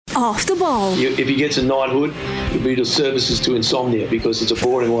Off the Ball. If he gets a knighthood, it'll be the services to insomnia because it's a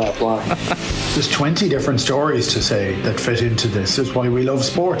boring way of playing. There's 20 different stories to say that fit into this. It's why we love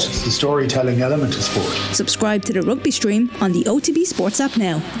sport. It's the storytelling element of sport. Subscribe to the rugby stream on the OTB Sports app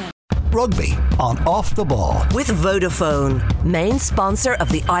now. Rugby on Off the Ball. With Vodafone, main sponsor of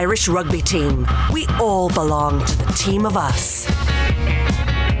the Irish rugby team. We all belong to the team of us.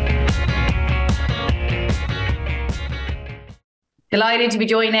 Delighted to be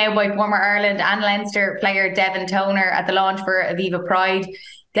joined now by former Ireland and Leinster player Devin Toner at the launch for Aviva Pride.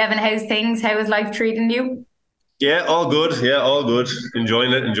 Devin, how's things? How is life treating you? Yeah, all good.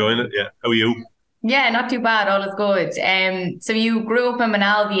 Enjoying it. Yeah, how are you? Yeah, not too bad. All is good. So you grew up in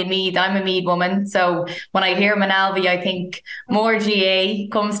Manalvi and Meath. I'm a Meath woman. So when I hear Manalvi, I think more GA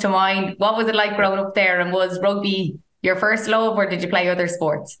comes to mind. What was it like growing up there? And was rugby your first love, or did you play other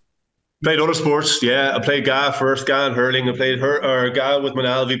sports? Played other sports, yeah. I played GA first, GA and hurling. I played GA with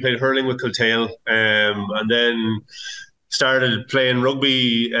Manalvi, played hurling with Kiltale, and then started playing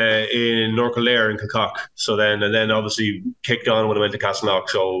rugby in North Kildare in Kilcock. So then obviously kicked on when I went to Castleknock.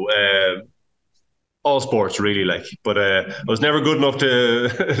 So all sports really, but I was never good enough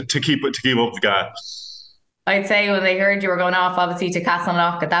to keep up the GA. I'd say when they heard you were going off, obviously, to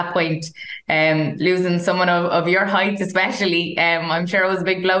Castleknock at that point, losing someone of your height, especially, I'm sure it was a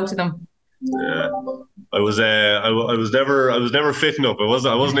big blow to them. Yeah, I was never fit enough. I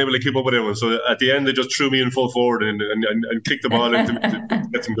wasn't able to keep up with anyone. So at the end, they just threw me in full forward and kicked the ball in to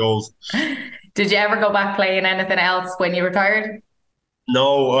get some goals. Did you ever go back playing anything else when you retired?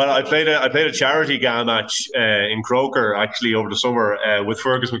 No, well, I played a charity GA match in Croker actually over the summer with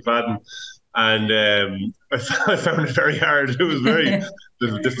Fergus McFadden, and I found it very hard. It was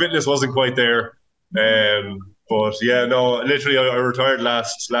the fitness wasn't quite there. But yeah, no, literally I retired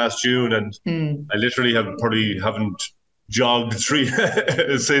last June, and I literally haven't jogged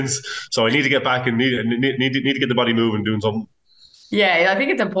since. So I need to get back and need to get the body moving, doing something. Yeah, I think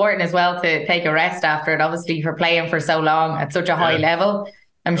it's important as well to take a rest after it. Obviously, for playing for so long at such a high level,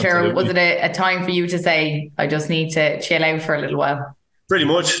 I'm sure, was it a time for you to say, I just need to chill out for a little while? Pretty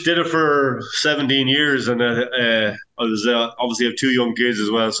much. Did it for 17 years, and I was obviously have 2 young kids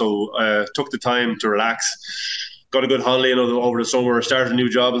as well, so took the time to relax. Got a good holiday over the summer, started a new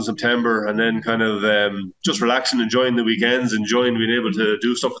job in September, and then kind of just relaxing, enjoying the weekends, enjoying being able to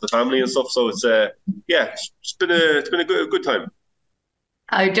do stuff with the family and stuff. So it's been a good time.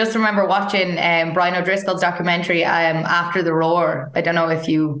 I just remember watching Brian O'Driscoll's documentary After the Roar. I don't know if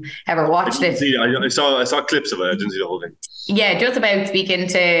you ever watched it. I saw clips of it. I didn't see the whole thing. Yeah, just about speaking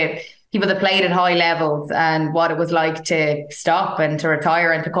to people that played at high levels and what it was like to stop and to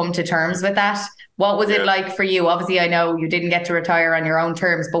retire and to come to terms with that. What was it like for you? Obviously, I know you didn't get to retire on your own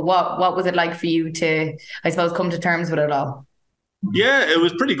terms, but what was it like for you to, I suppose, come to terms with it all? Yeah, it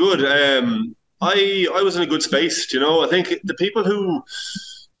was pretty good. I was in a good space, I think the people who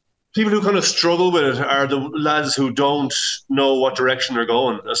kind of struggle with it are the lads who don't know what direction they're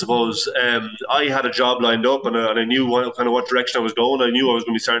going, I suppose. I had a job lined up and I knew what direction I was going. I knew I was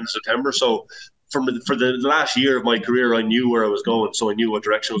going to be starting in September. So for the last year of my career, I knew where I was going. So I knew what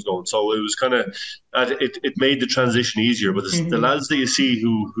direction I was going. So it was kind of, it made the transition easier. But the lads that you see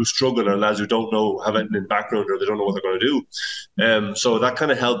who struggle are lads who don't know, have anything in the background, or they don't know what they're going to do. So that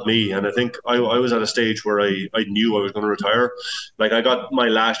kind of helped me. And I think I was at a stage where I knew I was going to retire. Like, I got my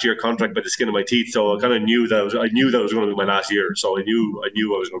last year contract by the skin of my teeth. So I kind of knew that was going to be my last year. So I knew I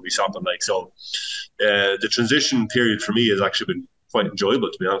was going to be stopping. So the transition period for me has actually been quite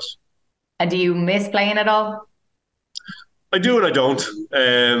enjoyable, to be honest. And do you miss playing at all? I do and I don't.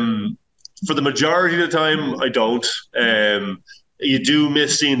 For the majority of the time, I don't. You do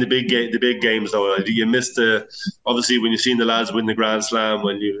miss seeing the big games, though. You miss obviously when you've seen the lads win the Grand Slam,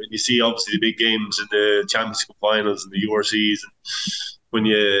 when you see obviously the big games in the Championship finals and the URCs. And when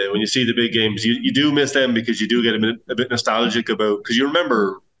you see the big games, you do miss them because you do get a bit nostalgic about, because you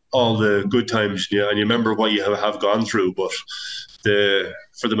remember all the good times and you remember what you have gone through, but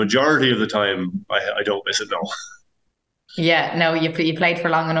for the majority of the time, I don't miss it now. Yeah, no, you played for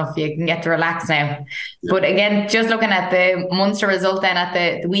long enough. You can get to relax now. Yeah. But again, just looking at the Munster result then at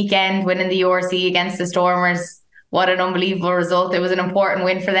the weekend, winning the URC against the Stormers, what an unbelievable result. It was an important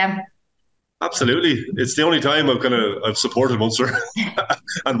win for them. Absolutely. It's the only time I've supported Munster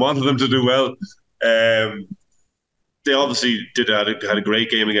and wanted them to do well. They obviously had a great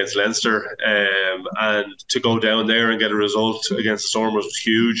game against Leinster, and to go down there and get a result against the Stormers was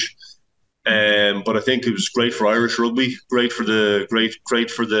huge. But I think it was great for Irish rugby, great for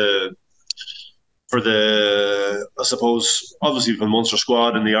the for the, I suppose, obviously for the Munster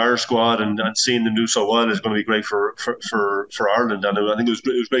squad and the Irish squad, and seeing them do so well is going to be great for Ireland. And I think it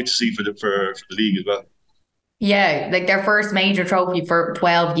was great to see for the league as well. Yeah, like their first major trophy for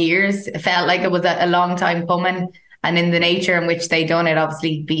 12 years. It felt like it was a long time coming. And in the nature in which they done it,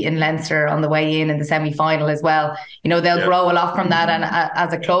 obviously beating Leinster on the way in the semi-final as well. They'll grow a lot from that, and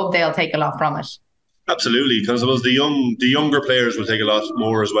as a club, they'll take a lot from it. Absolutely, because I suppose the younger players will take a lot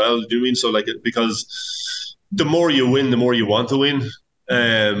more as well. Do you mean so? Because the more you win, the more you want to win.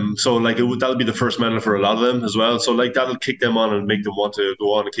 That'll be the first medal for a lot of them as well. So that'll kick them on and make them want to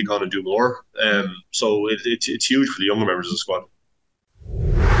go on and kick on and do more. So it's huge for the younger members of the squad.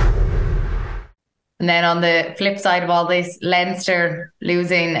 And then on the flip side of all this, Leinster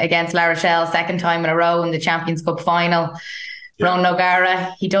losing against La Rochelle second time in a row in the Champions Cup final. Yeah. Ronan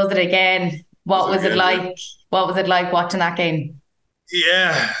O'Gara, he does it again. What was it like? What was it like watching that game?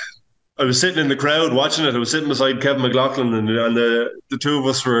 Yeah, I was sitting in the crowd watching it. I was sitting beside Kevin McLaughlin, and the two of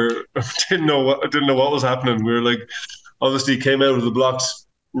us didn't know what was happening. We were obviously came out of the blocks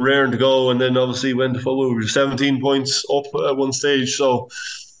raring to go, and then obviously went forward. We were 17 points up at one stage, so.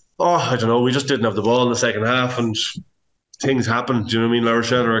 I don't know. We just didn't have the ball in the second half, and things happened. Do you know what I mean? La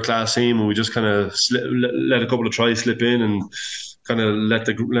Rochelle are a class team, and we just kind of let a couple of tries slip in, and kind of let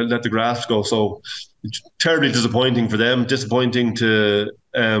the grasp go. So terribly disappointing for them. Disappointing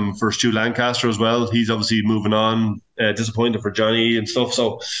for Stu Lancaster as well. He's obviously moving on. Disappointing for Johnny and stuff.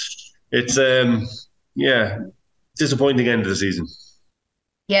 So it's disappointing end of the season.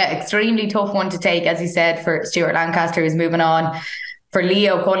 Yeah, extremely tough one to take, as you said, for Stuart Lancaster, who's moving on. For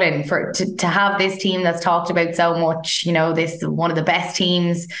Leo Cullen, to have this team that's talked about so much, this one of the best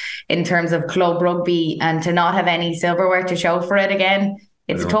teams in terms of club rugby, and to not have any silverware to show for it again,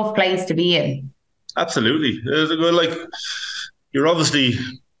 it's a tough place to be in. Absolutely. You're obviously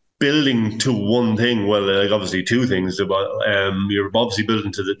building to one thing. Well, obviously two things. You're obviously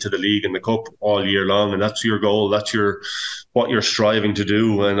building to the league and the cup all year long, and that's your goal. That's what you're striving to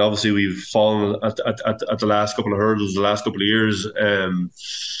do. And obviously we've fallen at the last couple of hurdles the last couple of years.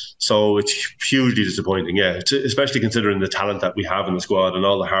 So it's hugely disappointing. Yeah, especially considering the talent that we have in the squad and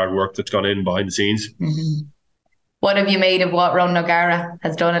all the hard work that's gone in behind the scenes. Mm-hmm. What have you made of what Ronan O'Gara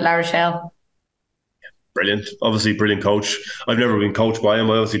has done at La Rochelle? Brilliant. Obviously, brilliant coach. I've never been coached by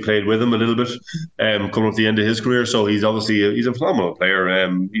him. I obviously played with him a little bit, coming up the end of his career. So he's a phenomenal player.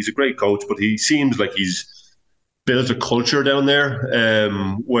 He's a great coach, but he seems like he's built a culture down there.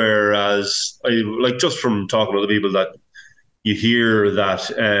 Whereas, just from talking to other people, that you hear that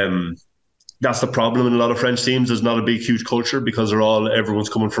that's the problem in a lot of French teams. There's not a big, huge culture because everyone's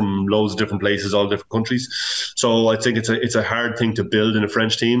coming from loads of different places, all different countries. So I think it's a hard thing to build in a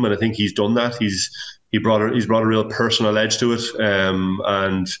French team, and I think he's done that. He's brought a real personal edge to it,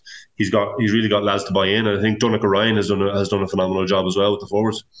 and he's really got lads to buy in. And I think Donnacha Ryan has done a phenomenal job as well with the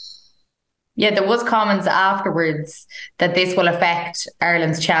forwards. Yeah, there was comments afterwards that this will affect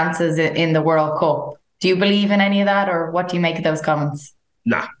Ireland's chances in the World Cup. Do you believe in any of that, or what do you make of those comments?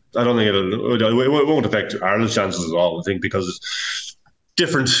 Nah, I don't think it won't affect Ireland's chances at all. I think because it's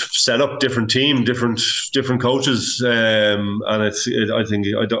different setup, different team, different coaches, and I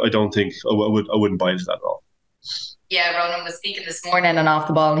wouldn't buy into that at all. Yeah, Ronan was speaking this morning and off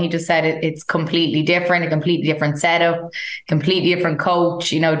the ball, and he just said it's completely different, a completely different setup, completely different coach,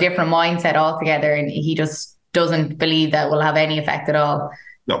 different mindset altogether, and he just doesn't believe that will have any effect at all.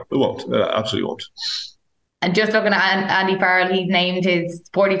 No, it won't. Absolutely won't. And just looking at Andy Farrell, he's named his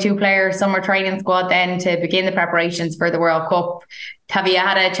 42-player summer training squad then to begin the preparations for the World Cup. Have you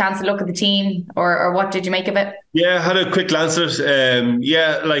had a chance to look at the team, or what did you make of it? Yeah, I had a quick glance at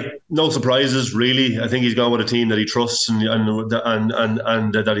it. No surprises really. I think he's gone with a team that he trusts and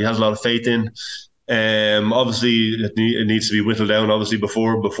that he has a lot of faith in. Obviously, it needs to be whittled down. Obviously,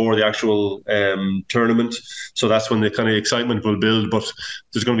 before the actual tournament, so that's when the kind of excitement will build. But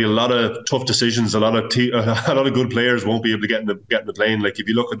there's going to be a lot of tough decisions. A lot of good players won't be able to get in the plane. Like if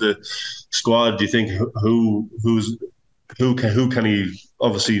you look at the squad, do you think who can he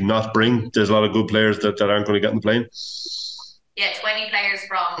obviously not bring? There's a lot of good players that aren't going to get in the plane. Yeah, 20 players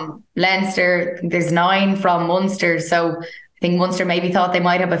from Leinster. There's 9 from Munster. So I think Munster maybe thought they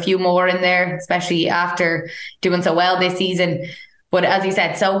might have a few more in there, especially after doing so well this season. But as you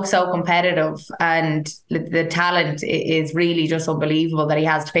said, so competitive, and the talent is really just unbelievable that he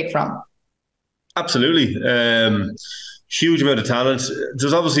has to pick from. Absolutely. Huge amount of talent.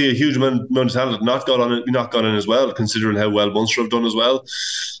 There's obviously a huge amount of talent not got on as well, considering how well Munster have done as well.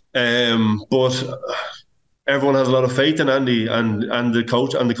 But everyone has a lot of faith in Andy and the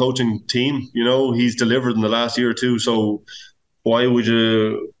coach and the coaching team. He's delivered in the last year or two. So why would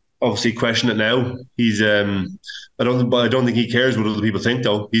you obviously question it now. He's I don't think he cares what other people think,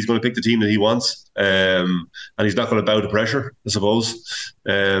 though. He's going to pick the team that he wants, and he's not going to bow to pressure, I suppose.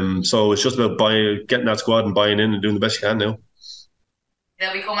 So it's just about getting that squad and buying in and doing the best you can now.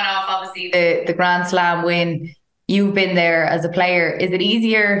 They'll be coming off, obviously, the Grand Slam win. You've been there as a player. Is it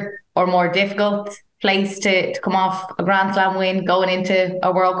easier or more difficult place to come off a Grand Slam win, going into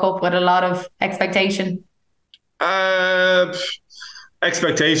a World Cup with a lot of expectation?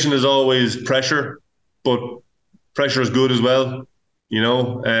 Expectation is always pressure, but pressure is good as well.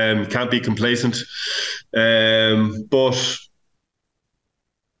 Can't be complacent. But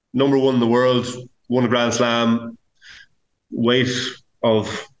number one in the world, won a Grand Slam, weight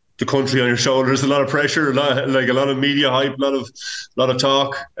of the country on your shoulders, a lot of pressure, a lot of media hype, a lot of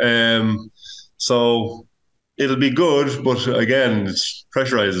talk. So it'll be good, but again, it's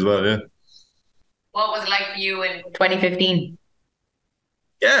pressurized as well. Yeah. What was it like for you in 2015?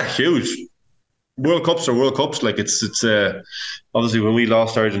 Yeah, huge. World Cups are World Cups. Like it's obviously when we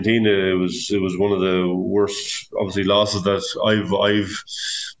lost Argentina, it was one of the worst obviously losses that I've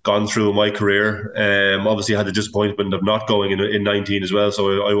gone through in my career. Obviously I had the disappointment of not going in 19 as well.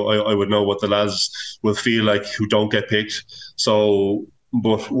 So I would know what the lads will feel like who don't get picked. So,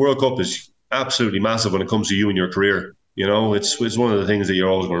 but World Cup is absolutely massive when it comes to you and your career. It's one of the things that you're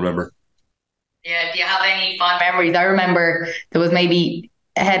always going to remember. Yeah. Do you have any fond memories? I remember there was maybe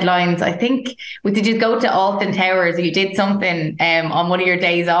headlines, I think. Did you go to Alton Towers? You did something on one of your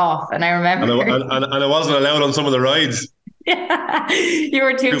days off, and I remember. And I wasn't allowed on some of the rides. Yeah, you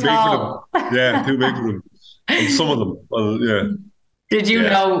were too tall. Big for them. Yeah, too big for them. On some of them, yeah. Did you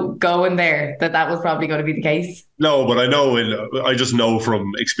know going there that was probably going to be the case? No, but I just know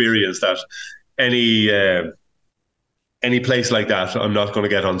from experience that any place like that, I'm not going to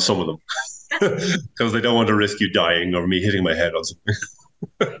get on some of them because they don't want to risk you dying or me hitting my head on something.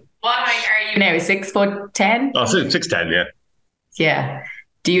 What height are you now? 6'10"? Oh, 6'10", yeah. Yeah.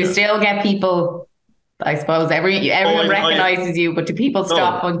 Do you still get people? I suppose everyone recognises you, but do people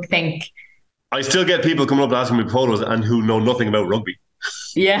stop and think? I still get people coming up asking me photos and who know nothing about rugby.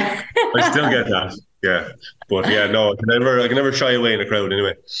 Yeah. I still get that. Yeah. But yeah, no, I can never shy away in a crowd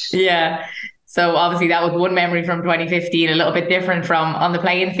anyway. Yeah. So obviously that was one memory from 2015, a little bit different from on the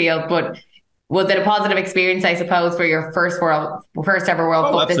playing field, but was it a positive experience, I suppose, for your first ever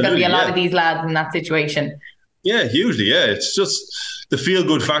World Cup? There's going to be a lot of these lads in that situation. Yeah, hugely. Yeah, it's just the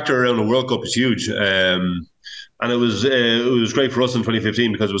feel-good factor around the World Cup is huge, and it was great for us in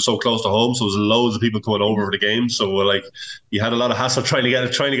 2015 because it was so close to home. So there was loads of people coming over for the games. So you had a lot of hassle trying to get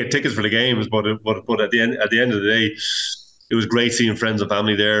tickets for the games, but at the end of the day, it was great seeing friends and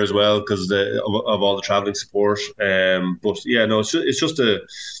family there as well because of all the travelling support. But yeah, no, it's just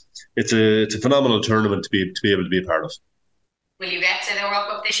it's a phenomenal tournament to be able to be a part of. Will you get to the World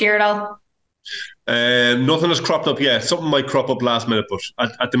Cup this year at all? Nothing has cropped up yet. Something might crop up last minute, but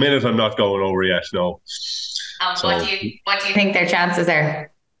at the minute I'm not going over yet. No. What do you think their chances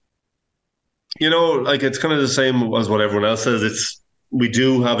are? It's kind of the same as what everyone else says. We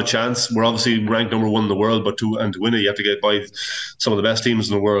do have a chance. We're obviously ranked number one in the world, but to win it, you have to get by some of the best teams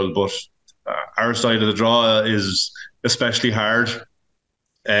in the world. But our side of the draw is especially hard.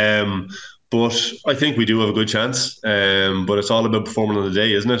 But I think we do have a good chance. But it's all about performing on the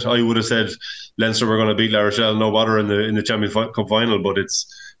day, isn't it? I would have said Leinster were going to beat Rochelle no bother in the Champions Cup final, but it's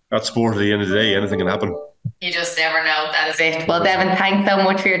that sport at the end of the day. Anything can happen. You just never know. That is it. Well, Devin, thanks so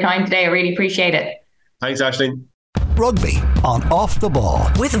much for your time today. I really appreciate it. Thanks, Aisling. Rugby on Off the Ball.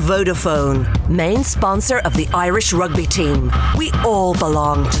 With Vodafone, main sponsor of the Irish rugby team. We all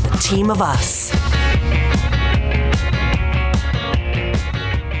belong to the team of us.